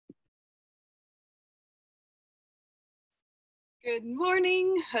Good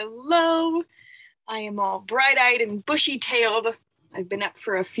morning. Hello. I am all bright-eyed and bushy-tailed. I've been up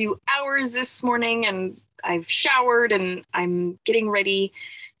for a few hours this morning and I've showered and I'm getting ready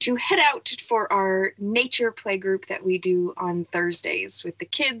to head out for our nature play group that we do on Thursdays with the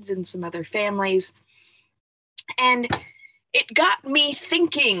kids and some other families. And it got me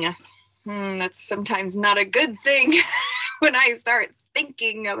thinking. That's sometimes not a good thing when I start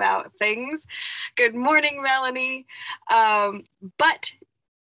thinking about things. Good morning, Melanie. But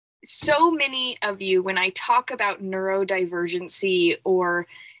so many of you, when I talk about neurodivergency or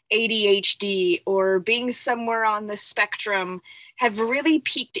ADHD or being somewhere on the spectrum, have really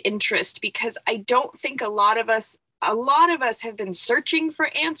piqued interest because I don't think a lot of us have been searching for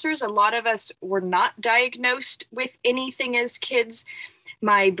answers. A lot of us were not diagnosed with anything as kids.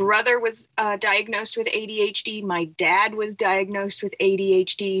 My brother was diagnosed with ADHD. My dad was diagnosed with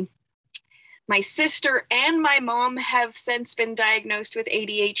ADHD. My sister and my mom have since been diagnosed with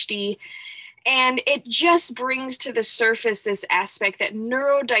ADHD. And it just brings to the surface this aspect that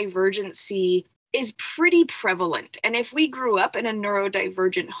neurodivergency is pretty prevalent. And if we grew up in a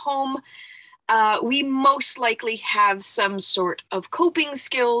neurodivergent home, we most likely have some sort of coping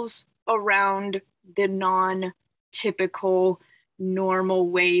skills around the non-typical normal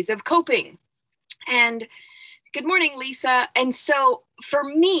ways of coping. And good morning, Lisa. And so for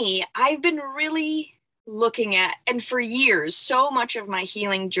me, I've been really looking at, and for years, so much of my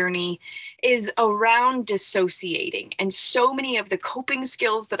healing journey is around dissociating. And so many of the coping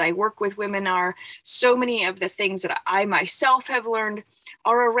skills that I work with women are, so many of the things that I myself have learned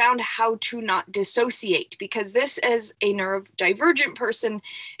are around how to not dissociate, because this, as a neurodivergent person,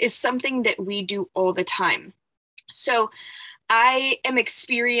 is something that we do all the time. So I am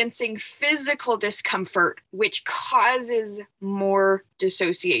experiencing physical discomfort, which causes more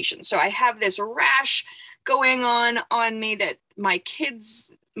dissociation. So I have this rash going on me that my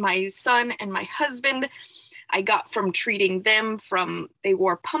kids, my son and my husband, I got from treating them from, they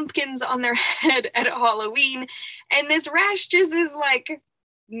wore pumpkins on their head at Halloween. And this rash just is like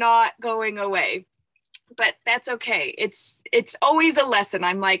not going away, but that's okay. It's always a lesson.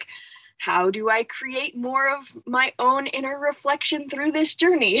 I'm like, how do I create more of my own inner reflection through this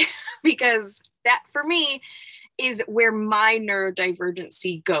journey? Because that, for me, is where my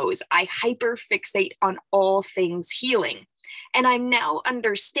neurodivergency goes. I hyperfixate on all things healing. And I'm now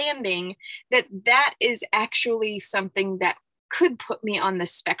understanding that that is actually something that could put me on the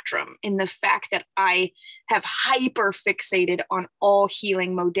spectrum, in the fact that I have hyperfixated on all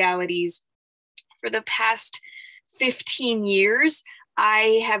healing modalities. For the past 15 years,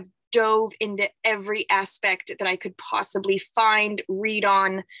 I have dove into every aspect that I could possibly find, read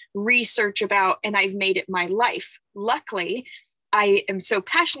on, research about, and I've made it my life. Luckily, I am so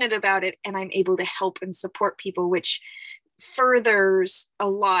passionate about it and I'm able to help and support people, which furthers a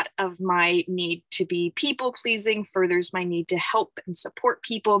lot of my need to be people pleasing, furthers my need to help and support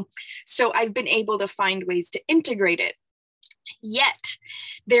people. So I've been able to find ways to integrate it. Yet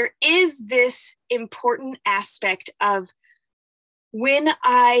there is this important aspect of, when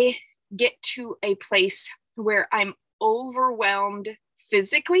I get to a place where I'm overwhelmed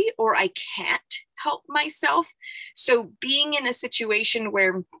physically or I can't help myself. So being in a situation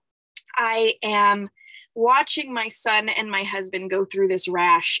where I am watching my son and my husband go through this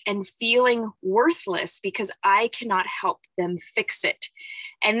rash and feeling worthless because I cannot help them fix it.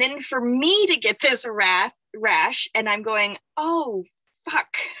 And then for me to get this rash and I'm going, oh,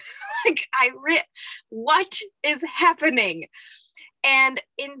 fuck, like what is happening? And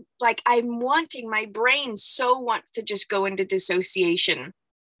in like, I'm wanting, my brain so wants to just go into dissociation.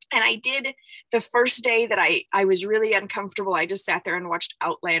 And I did, the first day that I was really uncomfortable, I just sat there and watched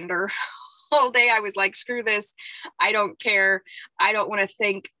Outlander all day. I was like, screw this. I don't care. I don't want to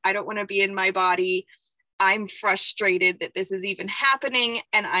think. I don't want to be in my body. I'm frustrated that this is even happening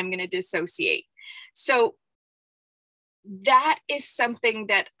and I'm going to dissociate. So that is something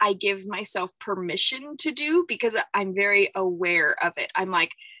that I give myself permission to do because I'm very aware of it. I'm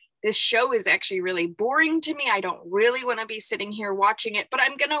like, this show is actually really boring to me. I don't really want to be sitting here watching it, but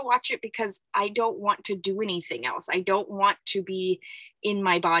I'm going to watch it because I don't want to do anything else. I don't want to be in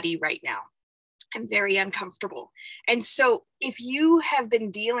my body right now. I'm very uncomfortable. And so if you have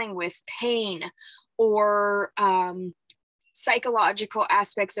been dealing with pain or psychological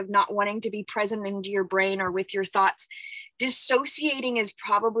aspects of not wanting to be present into your brain or with your thoughts, dissociating is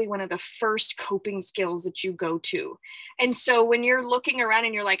probably one of the first coping skills that you go to. And so when you're looking around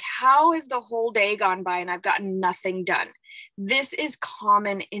and you're like, how has the whole day gone by and I've gotten nothing done? This is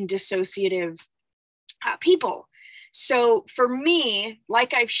common in dissociative people. So for me,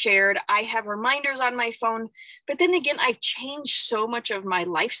 like I've shared, I have reminders on my phone, but then again, I've changed so much of my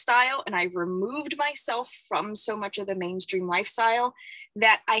lifestyle and I've removed myself from so much of the mainstream lifestyle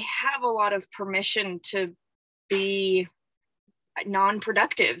that I have a lot of permission to be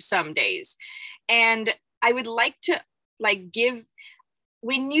non-productive some days. And I would like to give,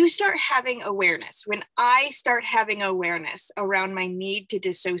 when you start having awareness, when I start having awareness around my need to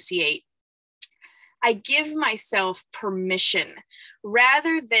dissociate, I give myself permission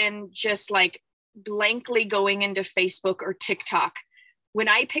rather than just like blankly going into Facebook or TikTok. When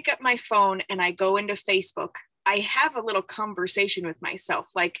I pick up my phone and I go into Facebook, I have a little conversation with myself.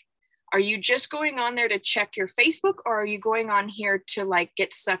 Like, are you just going on there to check your Facebook, or are you going on here to like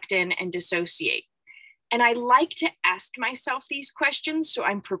get sucked in and dissociate? And I like to ask myself these questions so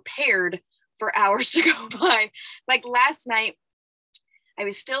I'm prepared for hours to go by. Like last night, I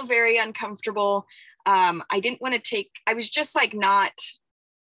was still very uncomfortable. I was just like not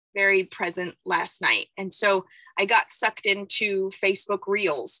very present last night. And so I got sucked into Facebook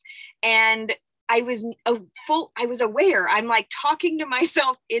Reels, and I was aware. I'm like talking to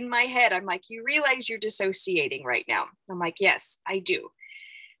myself in my head. I'm like, you realize you're dissociating right now? I'm like, yes, I do.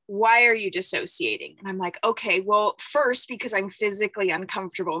 Why are you dissociating? And I'm like, okay, well, first, because I'm physically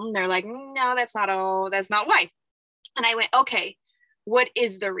uncomfortable. And they're like, no, that's not why. And I went, okay, what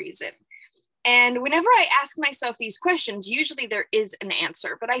is the reason? And whenever I ask myself these questions, usually there is an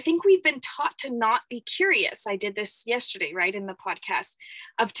answer, but I think we've been taught to not be curious. I did this yesterday, right, in the podcast,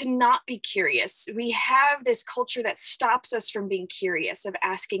 of to not be curious. We have this culture that stops us from being curious, of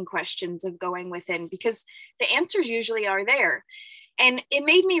asking questions, of going within, because the answers usually are there. And it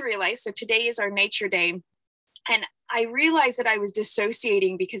made me realize, so today is our nature day, and I realized that I was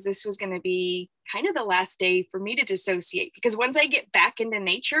dissociating because this was going to be kind of the last day for me to dissociate, because once I get back into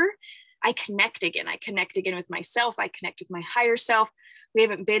nature, I connect again. I connect again with myself. I connect with my higher self. We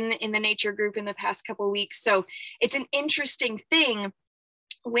haven't been in the nature group in the past couple of weeks. So it's an interesting thing.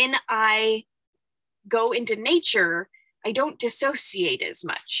 When I go into nature, I don't dissociate as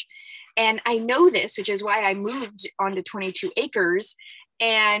much. And I know this, which is why I moved onto 22 acres.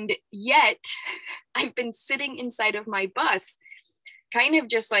 And yet I've been sitting inside of my bus, kind of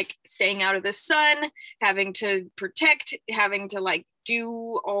just like staying out of the sun, having to protect, having to like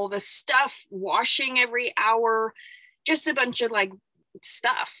do all the stuff, washing every hour, just a bunch of like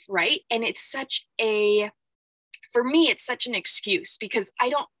stuff, right? And it's for me, it's such an excuse, because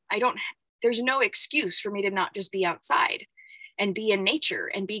there's no excuse for me to not just be outside and be in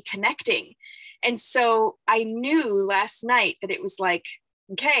nature and be connecting. And so I knew last night that it was like,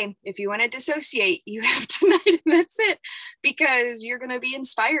 okay, if you want to dissociate, you have tonight, and that's it, because you're going to be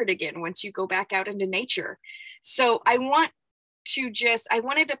inspired again once you go back out into nature. So I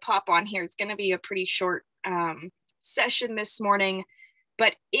wanted to pop on here. It's going to be a pretty short session this morning,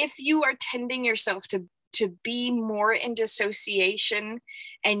 but if you are tending yourself to be more in dissociation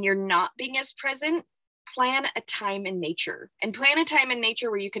and you're not being as present, plan a time in nature, and plan a time in nature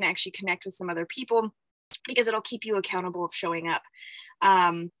where you can actually connect with some other people, because it'll keep you accountable of showing up.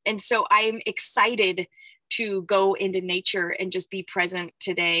 And so I'm excited to go into nature and just be present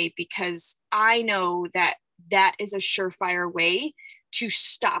today, because I know that that is a surefire way to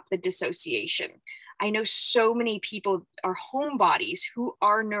stop the dissociation. I know so many people are homebodies who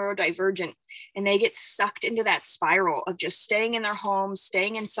are neurodivergent, and they get sucked into that spiral of just staying in their homes,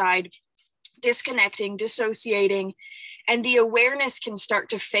 staying inside, disconnecting, dissociating, and the awareness can start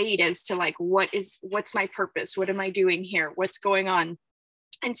to fade as to like, what's my purpose? What am I doing here? What's going on?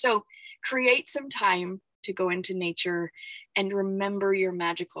 And so create some time to go into nature and remember your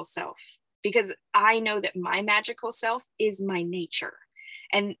magical self, because I know that my magical self is my nature.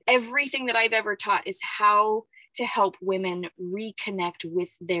 And everything that I've ever taught is how to help women reconnect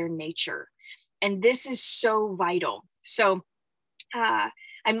with their nature. And this is so vital. So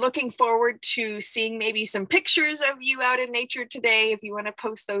I'm looking forward to seeing maybe some pictures of you out in nature today, if you want to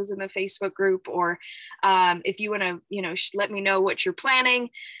post those in the Facebook group, or if you want to, let me know what you're planning.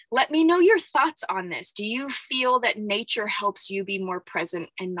 Let me know your thoughts on this. Do you feel that nature helps you be more present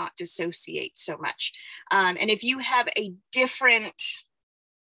and not dissociate so much? And if you have a different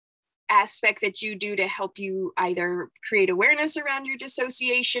aspect that you do to help you either create awareness around your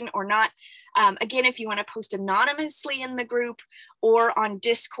dissociation or not. Again, if you want to post anonymously in the group or on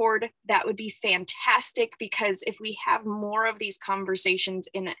Discord, that would be fantastic, because if we have more of these conversations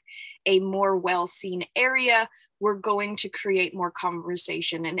in a more well-seen area, we're going to create more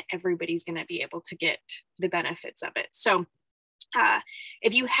conversation and everybody's going to be able to get the benefits of it. So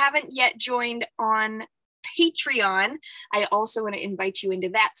if you haven't yet joined on Patreon, I also want to invite you into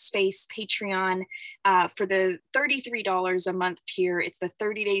that space. Patreon, for the $33 a month tier, it's the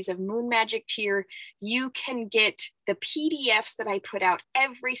 30 Days of Moon Magic tier. You can get the PDFs that I put out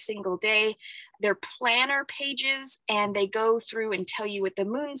every single day. They're planner pages, and they go through and tell you what the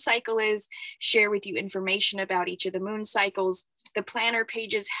moon cycle is, share with you information about each of the moon cycles. The planner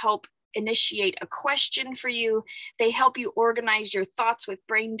pages help initiate a question for you. They help you organize your thoughts with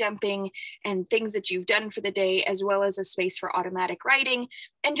brain dumping and things that you've done for the day, as well as a space for automatic writing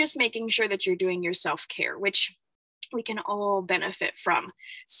and just making sure that you're doing your self-care, which we can all benefit from.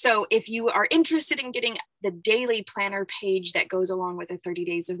 So if you are interested in getting the daily planner page that goes along with the 30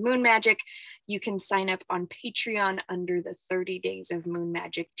 Days of Moon Magic, you can sign up on Patreon under the 30 Days of Moon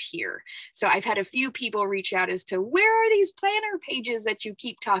Magic tier. So I've had a few people reach out as to where are these planner pages that you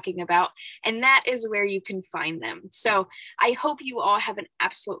keep talking about, and that is where you can find them. So I hope you all have an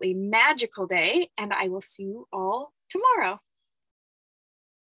absolutely magical day, and I will see you all tomorrow.